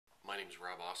name is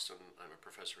Rob Austin. I'm a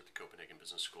professor at the Copenhagen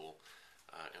Business School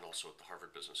and also at the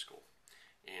Harvard Business School.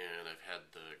 And I've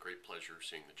had the great pleasure of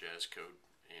seeing the JazzCode,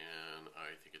 and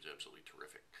I think it's absolutely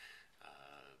terrific.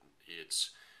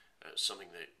 It's something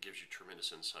that gives you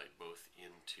tremendous insight both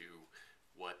into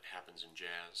what happens in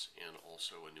jazz and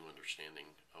also a new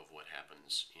understanding of what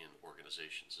happens in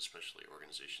organizations, especially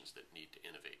organizations that need to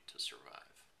innovate to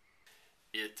survive.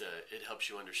 It helps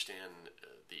you understand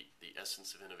the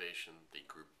essence of innovation, the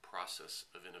group process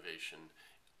of innovation,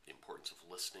 the importance of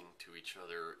listening to each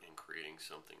other and creating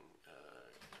something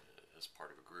as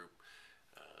part of a group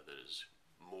that is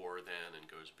more than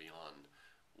and goes beyond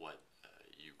what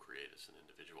you create as an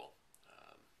individual.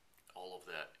 All of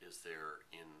that is there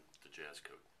in the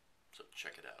JazzCode, so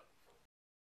check it out.